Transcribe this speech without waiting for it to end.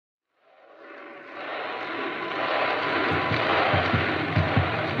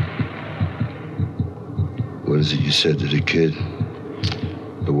is it you said to the kid?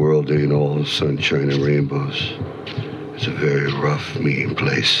 The world ain't all sunshine and rainbows. It's a very rough, mean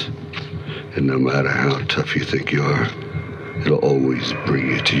place. And no matter how tough you think you are, it'll always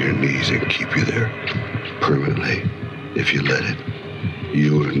bring you to your knees and keep you there permanently if you let it.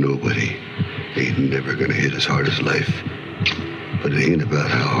 You or nobody ain't never gonna hit as hard as life. But it ain't about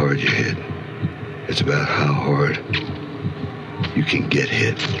how hard you hit. It's about how hard you can get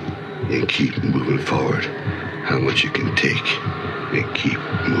hit and keep moving forward. How much you can take and keep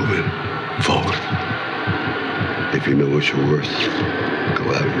moving forward. If you know what you're worth, go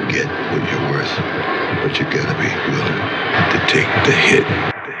out and get what you're worth. But you gotta be willing to take the hit.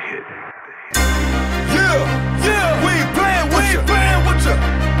 Yeah, we ain't playing with ya.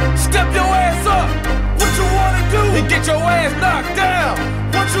 Step your ass up. What you wanna do? And get your ass knocked down.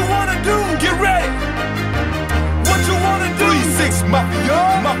 What you wanna do? Get ready. What you wanna do? 3-6 Mafia.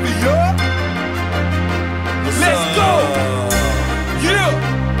 Let's go. Yeah,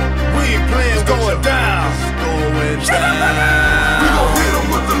 we ain't playing. It's going down. We gon' hit him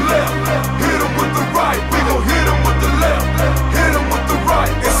with the left, hit him with the right. We gon' hit him with the left, hit him with the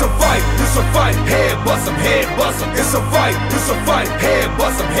right. It's a fight, head bust him, It's a fight, head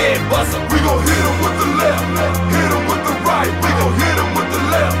bust him, We gon' hit him with the left, hit him with the right. We gon' hit him with the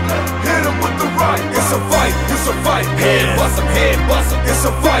left, hit him with the right. It's a fight, head bust him, It's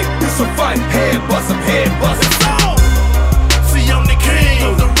a fight, head bust him, See, I'm the king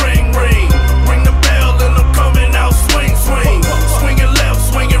of the ring. Ring the bell and I'm coming out swing. Swinging left,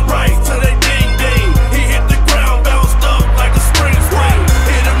 swinging right till they ding. He hit the ground, bounced up like a spring.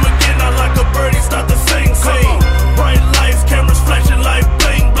 Hit him again, not like a bird, he start to sing. Bright lights, cameras flashing like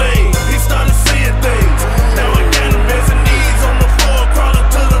bling. He started seeing things. Now I got him hands and knees on the floor, crawling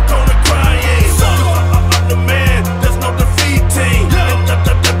to the corner crying. I'm the man, there's no defeating.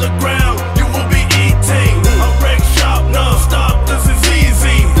 At the ground, you will be eating. I'm wreck shop, non-stop, this is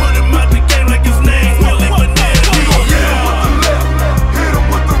easy. Put him out the game like his name, Willie Banana. We gon' hit him with the left, hit him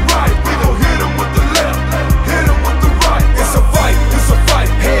with the right. We gon' hit him with the left, hit him with the right. It's a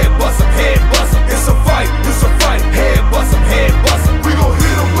fight, head bust him, It's a fight, head bust him, We gon'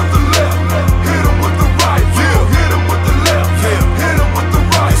 hit him with the left, hit him with the right. We gon' hit him with the left, hit him with the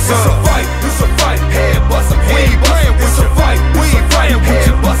right. It's a fight, head bust him, It's a fight,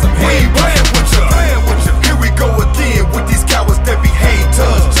 head bust him, We ain't playing with ya. Here we go again with these cowards that be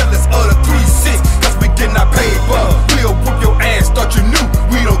haters. Jealous of the 3-6, cause we getting our paper. We'll whoop your ass, thought you knew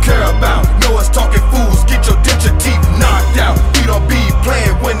we don't care about. Know us talking fools, get your teeth knocked out. We don't be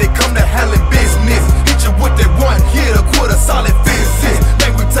playing when they come to handling business. Hit you with that one hit, a quarter solid fences.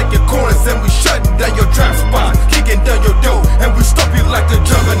 Man, we taking corners and we shutting down your trap spot. Kicking down your door and we stop you like the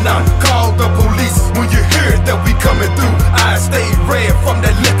juggernaut. Call the police when you hear that we coming through.